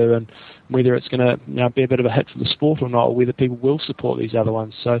going to do, and whether it's going to be a bit of a hit for the sport or not, or whether people will support these other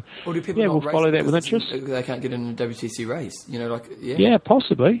ones. So we'll follow that with interest. They can't get in a WTC race, Yeah,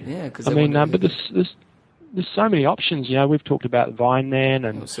 possibly. Yeah, because but there's so many options. We've talked about Vineman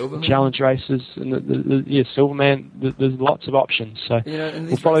and challenge races, and Silverman. There's lots of options, so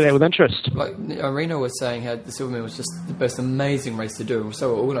we'll follow that with interest. Like Irina was saying, how the Silverman was just the most amazing race to do, and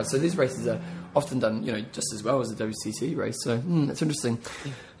so organised. So these races are often done, just as well as the WCC race. So that's interesting.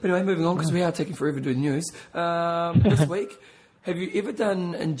 But anyway, moving on, because we are taking forever doing news. This week, have you ever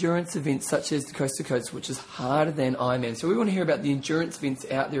done endurance events such as the Coast to Coast, which is harder than Ironman? So we want to hear about the endurance events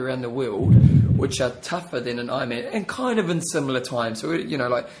out there around the world, which are tougher than an Ironman and kind of in similar time. So,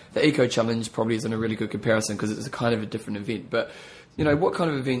 like the Eco Challenge probably isn't a really good comparison because it's a kind of a different event. But, what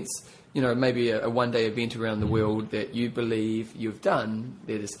kind of events, maybe a one-day event around the world that you believe you've done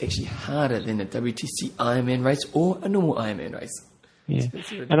that is actually harder than a WTC Ironman race or a normal Ironman race? Yeah,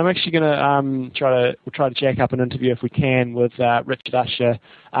 and I'm actually going to try to jack up an interview if we can with Richard Usher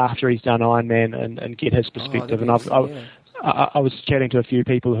after he's done Ironman and get his perspective. I was chatting to a few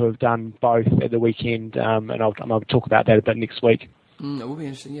people who have done both at the weekend, and I'll talk about that a bit next week. That will be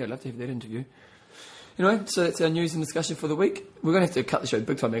interesting. Yeah, I'd love to have that interview. Anyway, so that's our news and discussion for the week. We're going to have to cut the show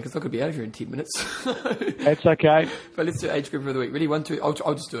big time, man, because I could be out of here in 10 minutes. That's okay. But let's do age group of the week. Ready? 1, 2. I'll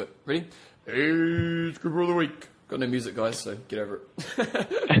just do it. Ready? Age group of the week. Got no music, guys, so get over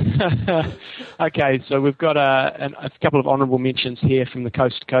it. Okay, so we've got a couple of honourable mentions here from the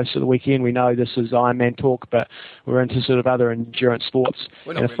Coast to Coast of the weekend. We know this is Ironman talk, but we're into sort of other endurance sports.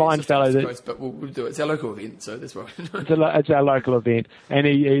 We're not and really, a fine fellow that, Coast, but we'll do it. It's our local event, so that's right. It's our local event, and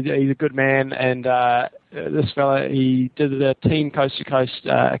he's a good man. And this fella, he did the team Coast to Coast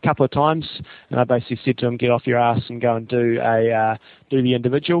a couple of times, and I basically said to him, "Get off your ass and go and do the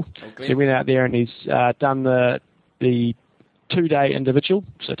individual." So he went out there and he's done the 2-day individual.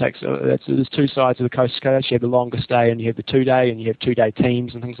 So it takes there's two sides of the Coast to Coast. You have the longest day and you have the 2-day, and you have 2-day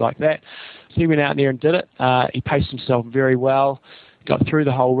teams and things like that. So he went out there and did it. He paced himself very well, got through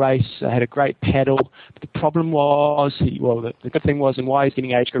the whole race, had a great paddle. But the problem was, the good thing was, and why he's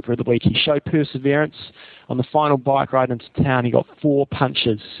getting age group of the week, he showed perseverance. On the final bike ride into town, he got 4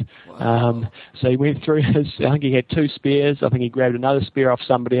 punches. Wow. So he went through I think he had 2 spears. I think he grabbed another spear off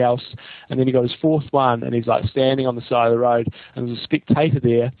somebody else, and then he got his 4th one, and he's like standing on the side of the road, and there's a spectator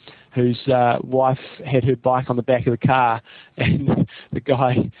there whose wife had her bike on the back of the car, and the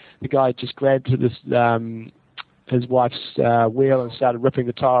guy just grabbed his wife's wheel and started ripping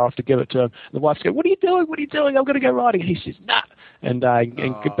the tyre off to give it to him. The wife's going, "What are you doing? What are you doing? I'm going to go riding." And he says, "Nah." And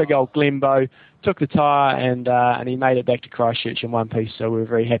big old Glenbow took the tyre and he made it back to Christchurch in one piece. So we were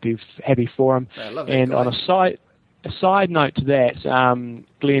very happy for him. I love that and guy. On a side note to that,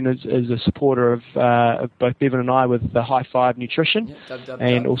 Glenn is a supporter of both Bevan and I with the High Five Nutrition,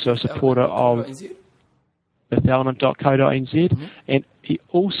 and also a supporter of element.co.nz, Mm-hmm. and he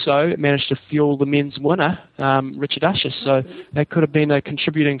also managed to fuel the men's winner, Richard Usher. So that could have been a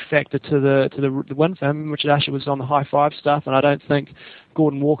contributing factor to the win for him. Richard Usher was on the High Five stuff, and I don't think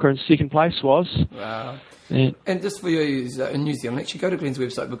Gordon Walker in second place was. Wow. Yeah. And just for you in New Zealand, actually go to Glenn's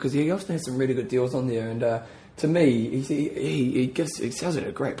website, because he often has some really good deals on there. And to me, he sells it at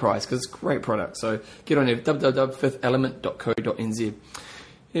a great price because it's a great product. So get on there, www.fithelement.co.nz.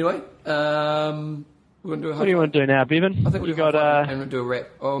 Anyway, we're going to do what do you want to do now, Bevan? I think we've got and do a wrap.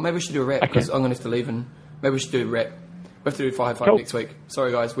 Oh, maybe we should do a wrap, because I'm going to have to leave, and maybe we should do a wrap. We have to do High Five cool. next week.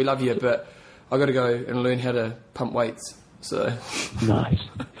 Sorry, guys, we love you, but I've got to go and learn how to pump weights. So nice.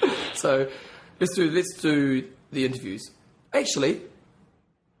 So let's do the interviews. Actually,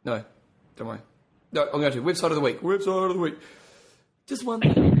 no, don't worry. No, I'm going to website of the week. Website of the week. Just one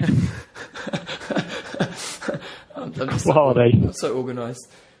thing. I'm just so organised.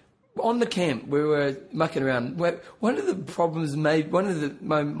 On the camp, we were mucking around. One of the problems my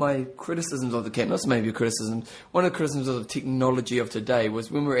criticisms of the camp, not maybe a criticism, one of the criticisms of the technology of today was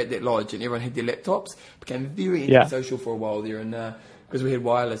when we were at that lodge and everyone had their laptops, became very antisocial for a while there, and because we had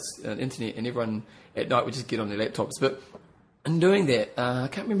wireless internet, and everyone at night would just get on their laptops. But in doing that, I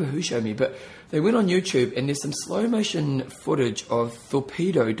can't remember who showed me, but they went on YouTube and there's some slow motion footage of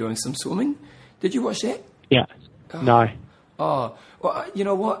Torpedo doing some swimming. Did you watch that? Yeah. No. Oh, well, you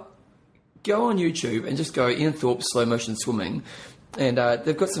know what? go on YouTube and just go Ian Thorpe slow motion swimming. And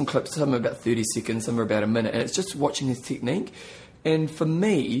they've got some clips, some are about 30 seconds, some are about a minute, and it's just watching his technique. And for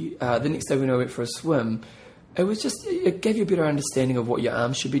me, the next day when I went for a swim, it gave you a better understanding of what your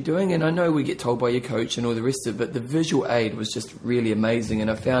arms should be doing. And I know we get told by your coach and all the rest of it, but the visual aid was just really amazing.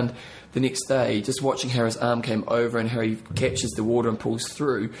 And I found the next day, just watching how his arm came over and how he catches the water and pulls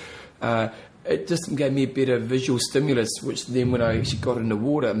through, it just gave me a better visual stimulus, which then when I actually got in the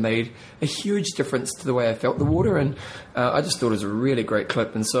water made a huge difference to the way I felt the water. And I just thought it was a really great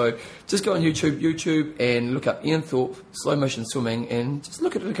clip. And so just go on YouTube and look up Ian Thorpe slow motion swimming and just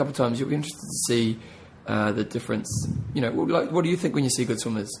look at it a couple of times. You'll be interested to see the difference. What do you think when you see good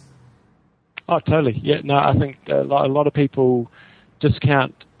swimmers? Oh, totally. Yeah, no, I think a lot of people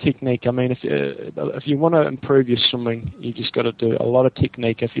discount technique. I mean, if you want to improve your swimming, you just got to do a lot of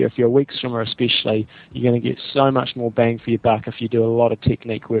technique. If you're a weak swimmer especially, you're going to get so much more bang for your buck if you do a lot of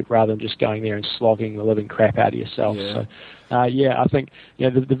technique work rather than just going there and slogging the living crap out of yourself. Yeah. So, I think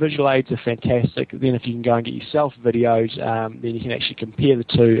the visual aids are fantastic. Then if you can go and get yourself videos, then you can actually compare the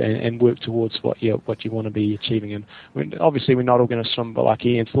two and work towards what you want to be achieving. And obviously we're not all going to swim like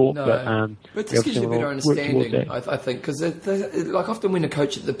Ian Thorpe, but this gives you a better understanding, I think, because like often when a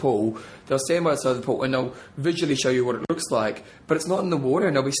coach at the pool, they'll stand by the side of the pool and they'll visually show you what it looks like, but it's not in the water,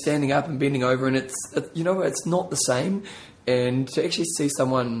 and they'll be standing up and bending over, and it's not the same. And to actually see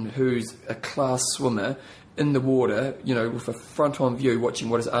someone who's a class swimmer in the water, with a front-on view, watching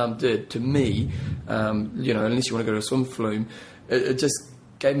what his arm did, to me, unless you want to go to a swim flume, it just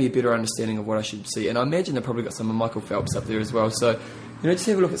gave me a better understanding of what I should see. And I imagine they've probably got some of Michael Phelps up there as well. So, just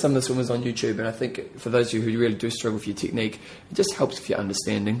have a look at some of the swimmers on YouTube. And I think for those of you who really do struggle with your technique, it just helps with your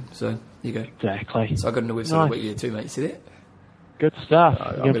understanding. So, there you go. Exactly. So I got a new website about you too, mate. You see that? Good stuff.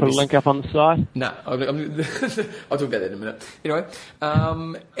 You're going to put a link up on the side? No, I'll talk about that in a minute. Anyway,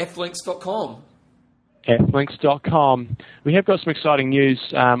 athlinks.com. Athlinks.com. We have got some exciting news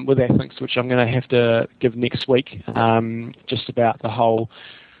with Athlinks, which I'm going to have to give next week, just about the whole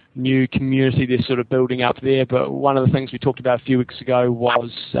new community they're sort of building up there. But one of the things we talked about a few weeks ago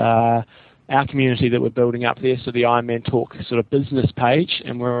was our community that we're building up there, so the Ironman Talk sort of business page,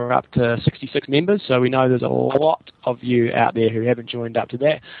 and we're up to 66 members, so we know there's a lot of you out there who haven't joined up to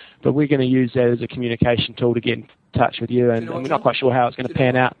that, but we're going to use that as a communication tool to get in touch with you, and we're not quite sure how it's going to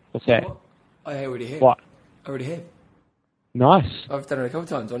pan out. What's that? I already have. What? I already have. Nice. I've done it a couple of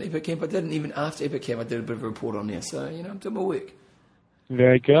times on Epic Camp. I didn't even after Epic Camp. I did a bit of a report on there. So, I'm doing my work.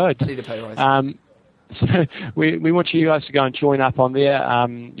 Very good. I need a pay rise. So we want you guys to go and join up on there.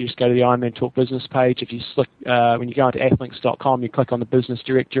 You just go to the Ironman Talk business page. If you when you go into athlinks.com, you click on the business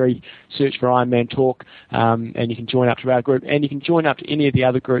directory, search for Ironman Talk, and you can join up to our group. And you can join up to any of the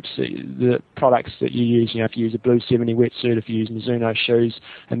other groups, the products that you use. If you use a Blue 70 wetsuit, if you use Mizuno shoes,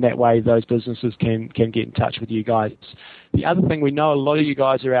 and that way those businesses can get in touch with you guys. The other thing, we know a lot of you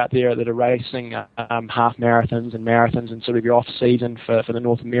guys are out there that are racing half marathons and marathons and sort of your off season for the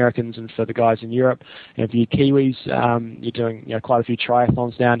North Americans and for the guys in Europe. And for you Kiwis, you're doing quite a few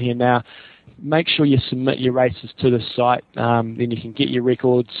triathlons down here now. Make sure you submit your races to the site. Then you can get your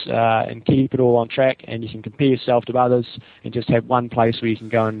records and keep it all on track, and you can compare yourself to others and just have one place where you can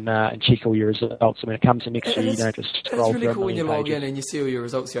go and check all your results. And when it comes to next year, you don't just scroll through. It's really cool when you log pages. in and you see all your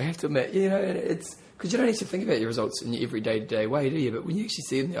results. I have to admit, it's because you don't actually think about your results in your everyday day way, do you? But when you actually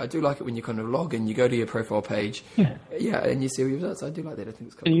see them there, I do like it when you kind of log in, you go to your profile page, and you see all your results. I do like that. I think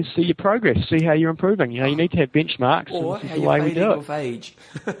it's cool. And you see your progress, see how you're improving. You need to have benchmarks. Or and how the you're way we fading do it. off age.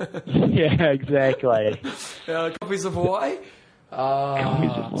 Yeah, exactly. Copies of Hawaii. Copies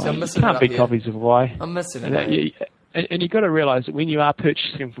of Hawaii. So I'm missing Can't it be up here. Copies of Hawaii. I'm missing it. And you've got to realise that when you are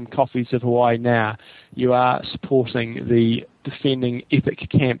purchasing from Coffees of Hawaii now, you are supporting the defending Epic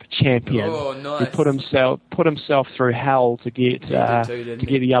Camp champion. Oh, nice. Who put himself through hell to get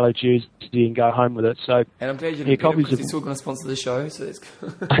the yellow jersey and go home with it. So, and I'm glad you didn't because he's still going to sponsor the show. So it's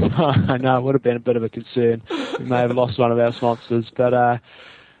I know it would have been a bit of a concern. We may have lost one of our sponsors, but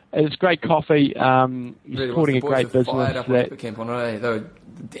it's great coffee. You're supporting a great business. Fired up on Epic Camp on it. They were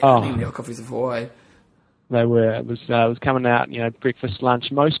downing their Coffees of Hawaii. They were. It was coming out, breakfast, lunch.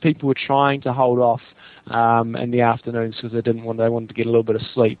 Most people were trying to hold off in the afternoons because they wanted to get a little bit of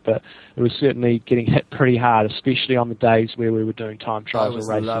sleep. But it was certainly getting hit pretty hard, especially on the days where we were doing time trials or races.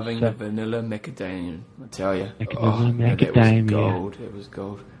 I was loving the vanilla macadamia, I tell you. Macadamia. That was gold. It was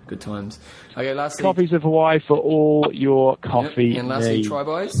gold. Good times. Okay, lastly, Coffees of Hawaii for all your coffee and lastly, needs.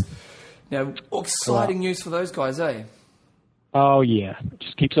 Tri-Buys. Now, exciting news for those guys, eh? Oh, yeah. It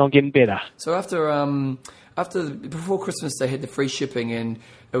just keeps on getting better. So after before Christmas, they had the free shipping, and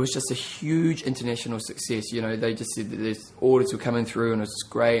it was just a huge international success. You know, they just said that there's orders were coming through, and it was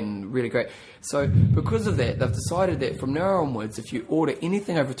great and really great. So because of that, they've decided that from now onwards, if you order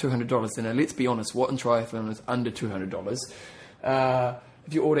anything over $200, and let's be honest, what in triathlon is under $200?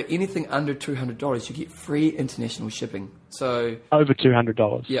 If you order anything under $200, you get free international shipping. So over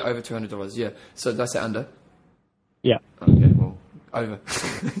 $200. Yeah, over $200. Yeah. So did I say under? Yeah. Okay. Well, over.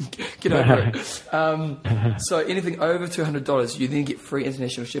 Get over it. So anything over $200, you then get free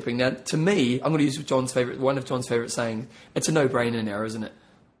international shipping. Now, to me, I'm going to use one of John's favourite sayings. It's a no-brainer now, isn't it?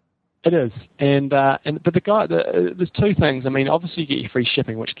 It is, but there's two things. I mean, obviously you get your free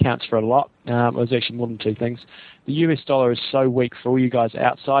shipping, which counts for a lot. It was actually more than two things. The US dollar is so weak for all you guys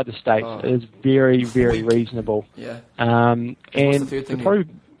outside the States. It is very, very reasonable. Yeah. And what's the third thing?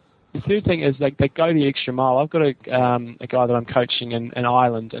 The third thing is they go the extra mile. I've got a guy that I'm coaching in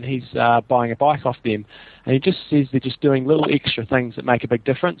Ireland, and he's buying a bike off them, and he just says they're just doing little extra things that make a big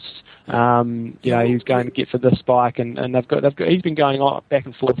difference. He was going to get for this bike, and he's been going on back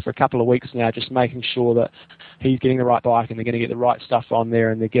and forth for a couple of weeks now, just making sure that he's getting the right bike and they're going to get the right stuff on there,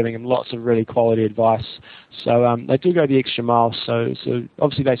 and they're giving him lots of really quality advice. So they do go the extra mile. So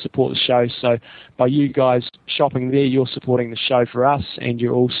obviously they support the show. So by you guys shopping there, you're supporting the show for us, and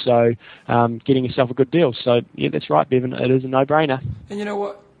you're also getting yourself a good deal. So yeah, that's right, Bevan. It is a no-brainer. And you know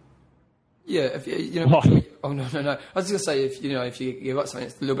what? Yeah, if you know. Oh no! I was just gonna say if you got something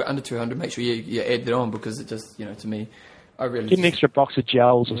that's a little bit under 200, make sure you add that on, because it just to me, I really get an extra box of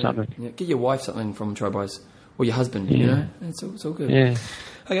gels or something. Yeah, get your wife something from Tribuy's, or your husband. Yeah. It's all good. Yeah.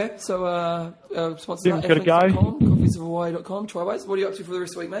 Okay, so sponsor that. Got to go. Coffeesofhawaii.com. Tribuy's. What are you up to for the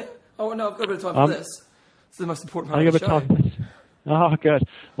rest of the week, mate? Oh no, I've got a bit of time for this. It's the most important part of the show. Oh, good.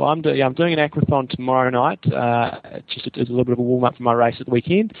 Well, I'm doing an aquathon tomorrow night. Just as a little bit of a warm-up for my race at the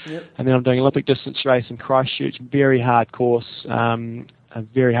weekend. Yep. And then I'm doing an Olympic distance race in Christchurch. Very hard course, a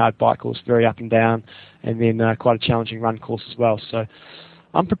very hard bike course, very up and down, and then quite a challenging run course as well. So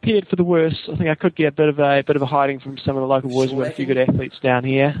I'm prepared for the worst. I think I could get a bit of a hiding from some of the local boys. We've got a few good athletes down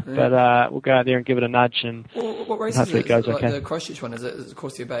here, but we'll go out there and give it a nudge, and what race hopefully is it? it goes like okay. The Christchurch one, is it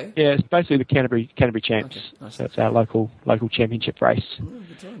Corsia Bay? Yeah, it's basically the Canterbury Champs. Okay, nice. So it's our local championship race.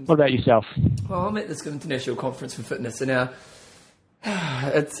 What about yourself? Well, I'm at this international conference for fitness, and now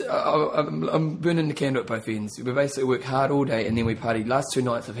I'm burning the candle at both ends. We basically work hard all day, and then we party. Last 2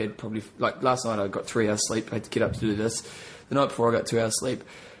 nights I've had probably, like last night I got 3 hours sleep. I had to get up to do this. The night before I got 2 hours sleep.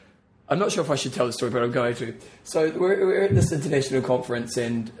 I'm not sure if I should tell the story, but I'm going to. So we're at this international conference,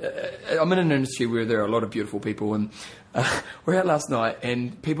 and I'm in an industry where there are a lot of beautiful people, and we're out last night,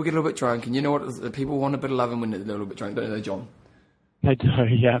 and people get a little bit drunk, and you know what? People want a bit of loving when they're a little bit drunk, don't they, John? They do,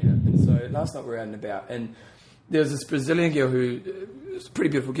 yeah. And so last night we were out and about, and there was this Brazilian girl who was a pretty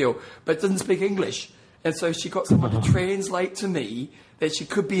beautiful girl, but didn't speak English, and so she got someone to translate to me that she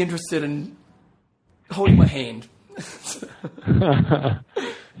could be interested in holding my hand.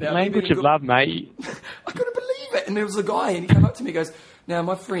 Now, language of love, mate. I couldn't believe it. And there was a guy, and he came up to me and goes, now,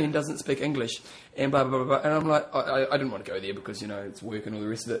 my friend doesn't speak English, and blah, blah, blah, blah. And I'm like, I didn't want to go there because, it's work and all the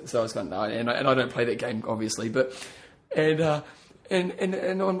rest of it. So I was going, no, and I don't play that game, obviously. But, and I'm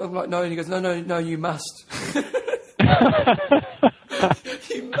like, no. And he goes, no, you must.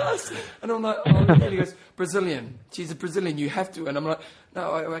 You must. And I'm like, oh, and he goes, Brazilian. She's a Brazilian. You have to. And I'm like,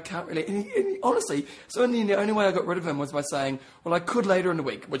 no, I can't really. And he, honestly, so in the end, the only way I got rid of him was by saying, well, I could later in the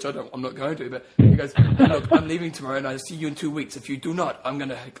week, which I'm not going to. But he goes, look, I'm leaving tomorrow, and I'll see you in 2 weeks. If you do not, I'm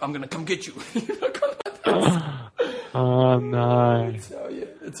gonna come get you. Oh no! So yeah,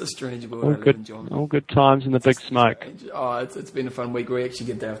 it's a strange world I live in, John. All good times in the big smoke. Oh, it's been a fun week. We actually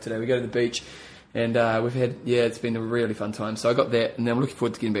get day off today. We go to the beach. And it's been a really fun time. So I got that, and then I'm looking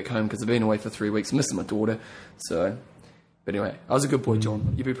forward to getting back home because I've been away for 3 weeks, missing my daughter. So, but anyway, I was a good boy,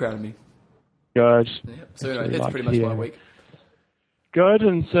 John. You'd be proud of me. Good. Yeah. So anyway, that's pretty much my week. Good,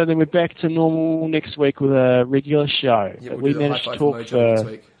 and so then we're back to normal next week with a regular show. Yeah, we managed to talk for next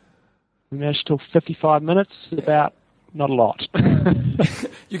week. We managed to talk 55 minutes, about not a lot.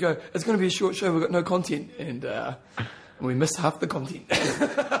 You go, it's going to be a short show. We've got no content, and we missed half the content.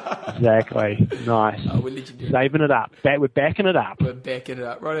 Exactly. Nice. We'll let you do Saving it up. We're backing it up. We're backing it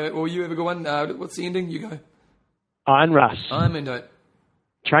up. Right, well, you have a good one. What's the ending? You go. Iron Russ. I'm Endo.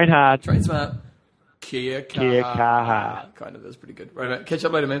 Train hard. Train smart. Kia kaha. Kia kaha. Kind of, that's pretty good. Right, mate. Catch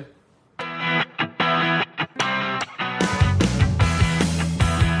up later, man.